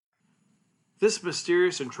This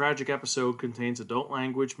mysterious and tragic episode contains adult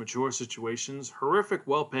language, mature situations, horrific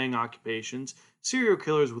well-paying occupations, serial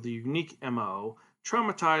killers with a unique MO,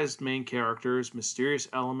 traumatized main characters, mysterious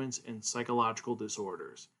elements, and psychological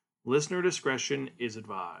disorders. Listener discretion is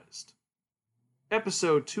advised.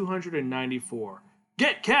 Episode 294.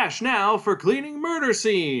 Get cash now for cleaning murder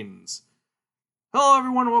scenes! Hello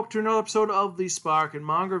everyone, and welcome to another episode of the Spark and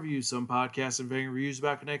Manga Review, some podcasts and varying reviews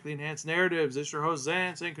about connectly enhanced narratives. It's your host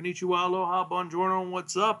Zan saying konnichiwa, aloha, bonjourno, and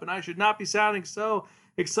what's up? And I should not be sounding so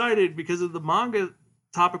excited because of the manga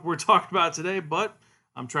topic we're talking about today, but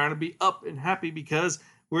I'm trying to be up and happy because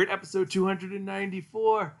we're at episode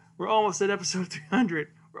 294. We're almost at episode 300.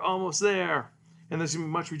 We're almost there. And there's going to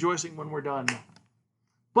be much rejoicing when we're done.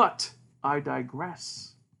 But I digress.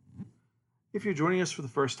 If you're joining us for the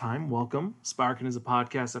first time, welcome. Sparkin is a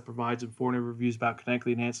podcast that provides informative reviews about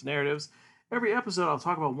connectly enhanced narratives. Every episode, I'll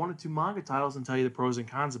talk about one or two manga titles and tell you the pros and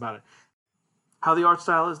cons about it. How the art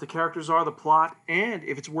style is, the characters are, the plot, and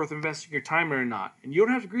if it's worth investing your time in or not. And you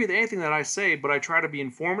don't have to agree with anything that I say, but I try to be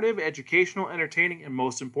informative, educational, entertaining, and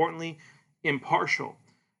most importantly, impartial.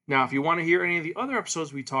 Now, if you want to hear any of the other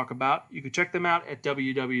episodes we talk about, you can check them out at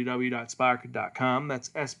www.spiraken.com. That's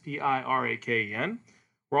Spiraken.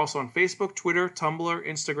 We're also on Facebook, Twitter, Tumblr,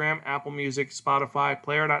 Instagram, Apple Music, Spotify,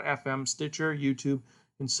 Player.fm, Stitcher, YouTube,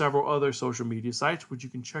 and several other social media sites, which you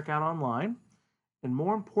can check out online. And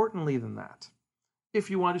more importantly than that, if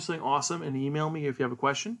you want to do something awesome and email me if you have a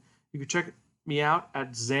question, you can check me out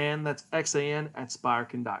at Zan, that's Xan, at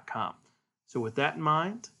Spiraken.com. So with that in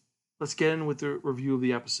mind, let's get in with the review of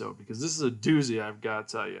the episode, because this is a doozy, I've got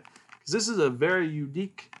to tell you. Because this is a very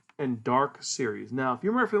unique and dark series. Now, if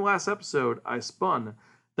you remember from the last episode, I spun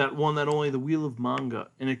that one that only the Wheel of Manga,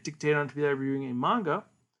 and it dictated on to be reviewing a manga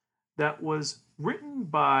that was written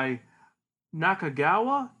by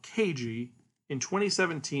Nakagawa Keiji in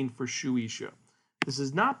 2017 for Shueisha. This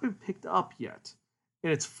has not been picked up yet,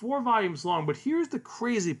 and it's 4 volumes long, but here's the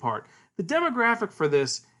crazy part. The demographic for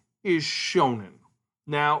this is shonen.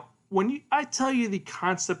 Now, when I tell you the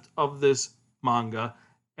concept of this manga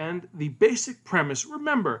and the basic premise,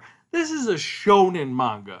 remember, this is a shonen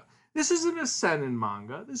manga. This isn't a seinen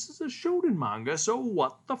manga. This is a shonen manga, so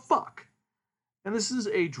what the fuck? And this is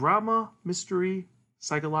a drama, mystery,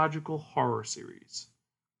 psychological horror series.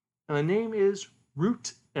 And the name is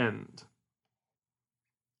Root End.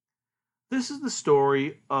 This is the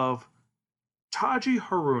story of Taji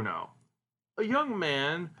Haruno, a young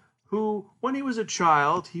man who, when he was a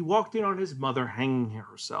child, he walked in on his mother hanging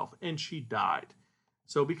herself, and she died.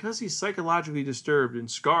 So because he's psychologically disturbed and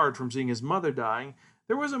scarred from seeing his mother dying,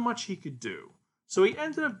 there wasn't much he could do. So he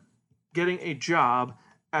ended up getting a job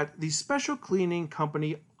at the special cleaning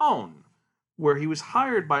company ON, where he was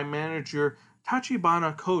hired by manager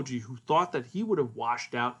Tachibana Koji, who thought that he would have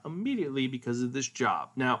washed out immediately because of this job.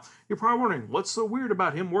 Now, you're probably wondering, what's so weird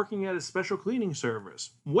about him working at a special cleaning service?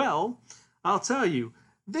 Well, I'll tell you,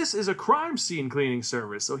 this is a crime scene cleaning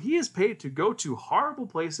service, so he is paid to go to horrible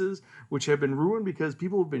places which have been ruined because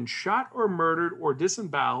people have been shot or murdered or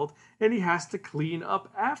disemboweled, and he has to clean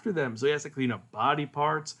up after them. So he has to clean up body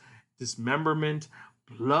parts, dismemberment,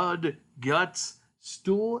 blood, guts,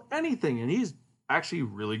 stool, anything, and he's actually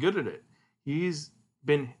really good at it. He's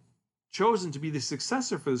been chosen to be the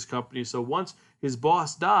successor for this company, so once his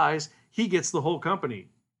boss dies, he gets the whole company.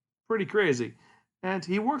 Pretty crazy. And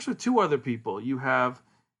he works with 2 other people. You have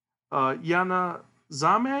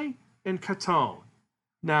Yanazame and Katon.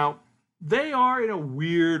 Now, they are in a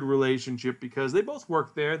weird relationship because they both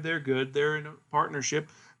work there. They're good. They're in a partnership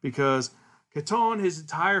because Katon, his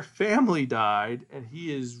entire family died, and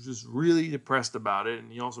he is just really depressed about it, and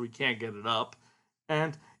he can't get it up.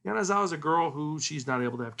 And Yanazawa is a girl who she's not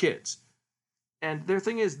able to have kids. And their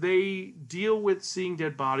thing is they deal with seeing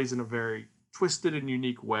dead bodies in a very twisted and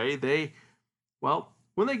unique way.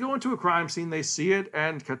 When they go into a crime scene, they see it,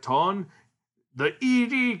 and Katon, the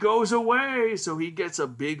ED goes away, so he gets a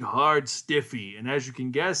big, hard stiffy. And as you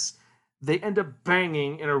can guess, they end up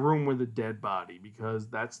banging in a room with a dead body, because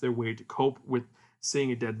that's their way to cope with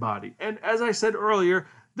seeing a dead body. And as I said earlier,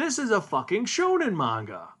 this is a fucking shonen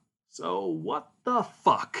manga. So what the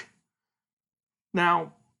fuck?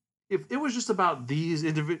 Now, if it was just about these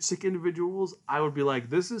sick individuals, I would be like,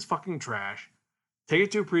 this is fucking trash. Take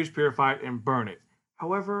it to a priest, purify it, and burn it.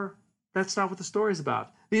 However, that's not what the story is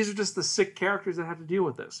about. These are just the sick characters that have to deal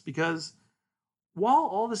with this. Because while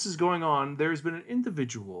all this is going on, there's been an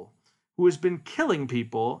individual who has been killing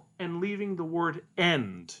people and leaving the word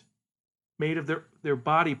end made of their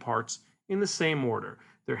body parts in the same order.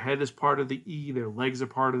 Their head is part of the E, their legs are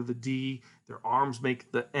part of the D, their arms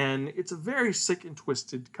make the N. It's a very sick and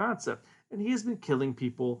twisted concept. And he has been killing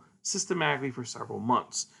people systematically for several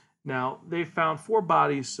months. Now, they found 4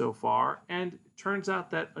 bodies so far, and it turns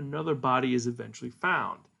out that another body is eventually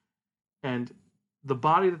found. And the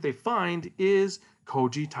body that they find is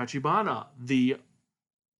Koji Tachibana, the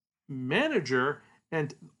manager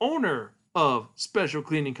and owner of Special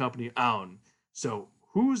Cleaning Company Aon. So,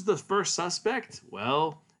 who's the first suspect?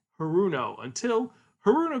 Well, Haruno, until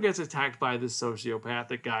Haruno gets attacked by this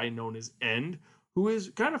sociopathic guy known as End, who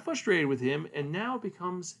is kind of frustrated with him, and now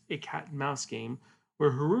becomes a cat and mouse game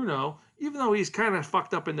where Haruno, even though he's kind of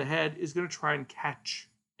fucked up in the head, is going to try and catch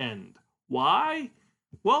End. Why?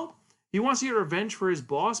 Well, he wants to get revenge for his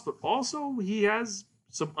boss, but also he has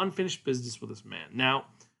some unfinished business with this man. Now,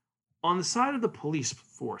 on the side of the police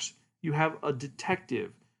force, you have a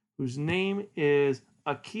detective whose name is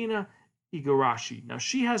Akina Igarashi. Now,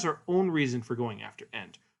 she has her own reason for going after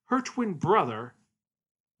End. Her twin brother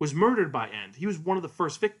was murdered by End. He was one of the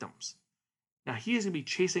first victims. Now, he is going to be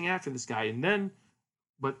chasing after this guy,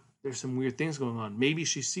 but there's some weird things going on. Maybe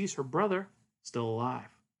she sees her brother still alive.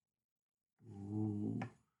 Ooh.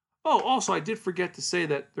 Oh, also, I did forget to say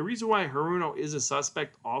that the reason why Haruno is a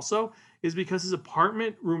suspect also is because his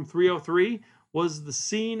apartment, room 303, was the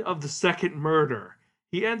scene of the second murder.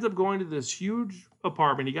 He ends up going to this huge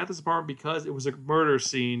apartment. He got this apartment because it was a murder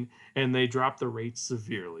scene, and they dropped the rates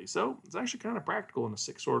severely. So it's actually kind of practical in a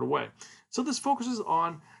sick sort of way. So this focuses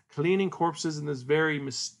on cleaning corpses in this very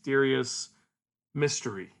mysterious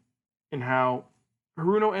mystery, and how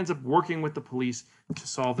Haruno ends up working with the police to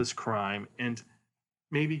solve this crime and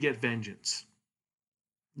maybe get vengeance.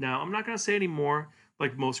 Now, I'm not going to say any more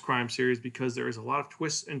like most crime series because there is a lot of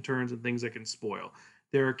twists and turns and things that can spoil.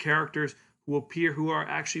 There are characters who appear who are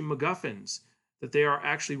actually MacGuffins, that they are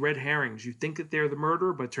actually red herrings. You think that they're the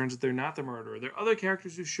murderer, but it turns out they're not the murderer. There are other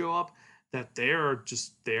characters who show up that they are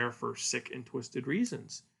just there for sick and twisted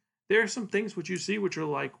reasons. There are some things which you see which are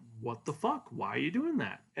like, what the fuck? Why are you doing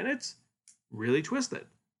that? And it's really twisted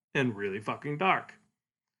and really fucking dark.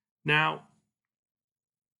 Now,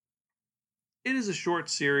 it is a short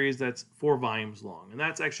series that's 4 volumes long, and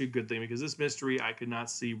that's actually a good thing because this mystery I could not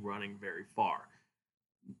see running very far,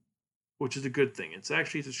 which is a good thing. It's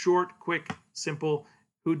a short, quick, simple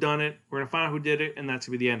whodunit. We're going to find out who did it, and that's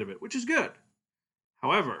going to be the end of it, which is good.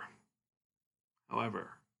 However,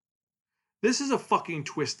 this is a fucking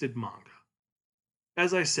twisted manga.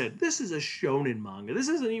 As I said, this is a shonen manga. This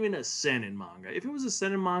isn't even a seinen manga. If it was a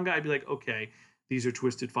seinen manga, I'd be like, okay, these are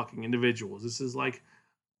twisted fucking individuals. This is like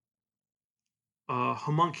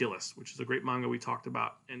Homunculus, which is a great manga we talked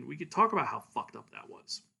about, and we could talk about how fucked up that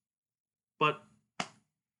was. But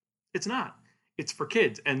it's not. It's for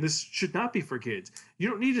kids, and this should not be for kids. You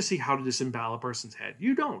don't need to see how to disembowel a person's head.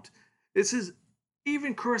 You don't. This is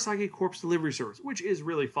even Kurosaki Corpse Delivery Service, which is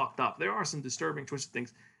really fucked up. There are some disturbing, twisted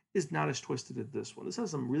things. Is not as twisted as this one. This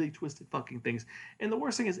has some really twisted fucking things. And the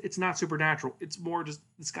worst thing is, it's not supernatural. It's more just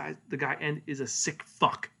the guy End is a sick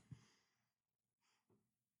fuck.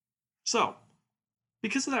 So,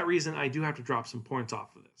 because of that reason, I do have to drop some points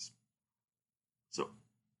off of this. So,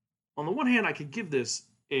 on the one hand, I could give this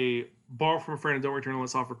a borrow from a friend and don't return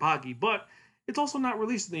unless offered Pocky, but it's also not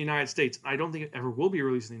released in the United States. I don't think it ever will be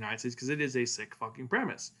released in the United States because it is a sick fucking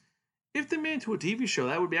premise. If they made it to a TV show,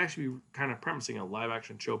 that would be actually kind of premising a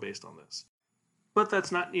live-action show based on this. But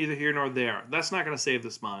that's not neither here nor there. That's not going to save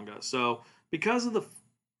this manga. So, because of the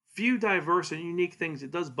few diverse and unique things,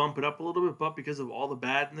 it does bump it up a little bit, but because of all the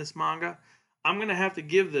bad in this manga, I'm going to have to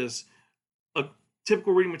give this a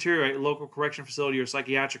typical reading material at a local correction facility or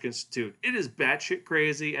psychiatric institute. It is batshit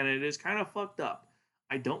crazy, and it is kind of fucked up.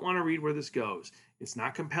 I don't want to read where this goes. It's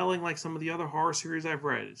not compelling like some of the other horror series I've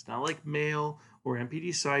read. It's not like Mail or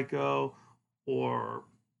MPD Psycho, or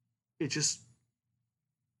it's just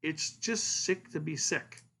sick to be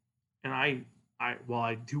sick. And while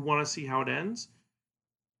I do want to see how it ends,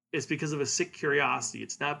 it's because of a sick curiosity.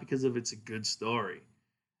 It's not because of it's a good story.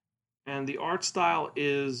 And the art style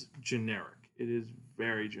is generic. It is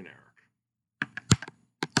very generic.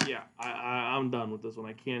 Yeah, I'm done with this one.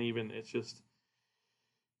 I can't even. It's just,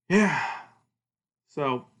 yeah.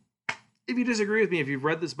 So, if you disagree with me, if you've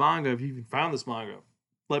read this manga, if you've even found this manga,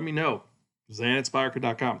 let me know.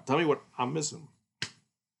 ZanInspireCon.com. Tell me what I'm missing.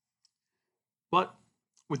 But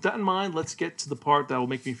with that in mind, let's get to the part that will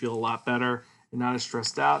make me feel a lot better and not as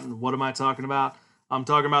stressed out. And what am I talking about? I'm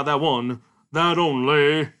talking about that one, that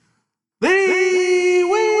only, the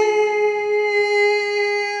Wheel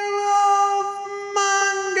of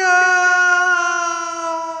Manga!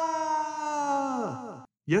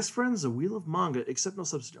 Yes, friends, the Wheel of Manga, except no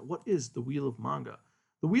substitute. What is the Wheel of Manga?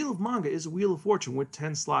 The Wheel of Manga is a Wheel of Fortune with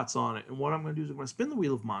 10 slots on it. And what I'm going to do is I'm going to spin the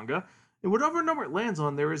Wheel of Manga, and whatever number it lands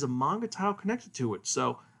on, there is a manga title connected to it.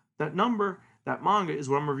 So That number, that manga, is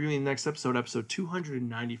what I'm reviewing in the next episode, episode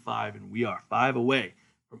 295, and we are 5 away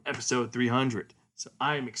from episode 300. So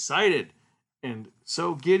I am excited and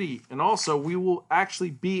so giddy. And also, we will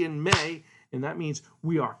actually be in May, and that means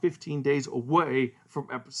we are 15 days away from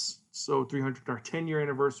episode 300, our 10-year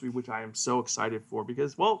anniversary, which I am so excited for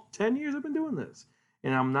because, well, 10 years I've been doing this,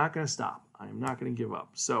 and I'm not going to stop. I am not going to give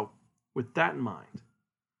up. So with that in mind,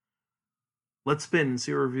 let's spin and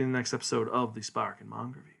see what we're reviewing the next episode of the Spark and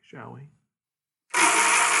Manga Review, shall we?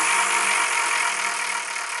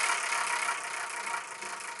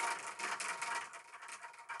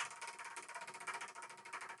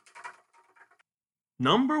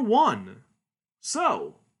 Number 1.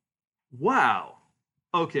 So, wow.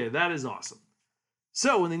 Okay, that is awesome.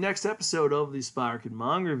 So, in the next episode of the Spark and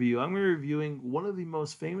Manga Review, I'm going to be reviewing one of the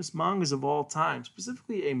most famous mangas of all time,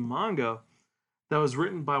 specifically a manga that was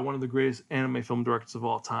written by one of the greatest anime film directors of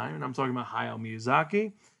all time, and I'm talking about Hayao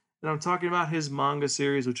Miyazaki, and I'm talking about his manga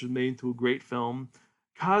series, which was made into a great film,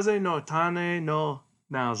 Kaze no Tane no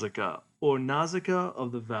Nausicaa, or Nausicaa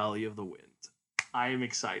of the Valley of the Wind. I am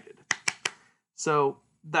excited. So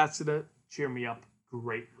that's going to cheer me up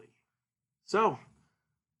greatly. So,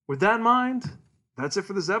 with that in mind, that's it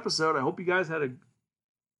for this episode. I hope you guys had a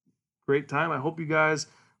great time. I hope you guys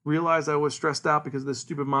realized I was stressed out because of this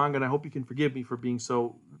stupid manga, and I hope you can forgive me for being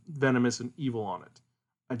so venomous and evil on it.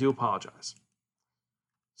 I do apologize.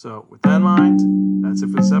 So, with that in mind, that's it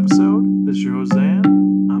for this episode. This is your host, Zan.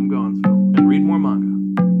 I'm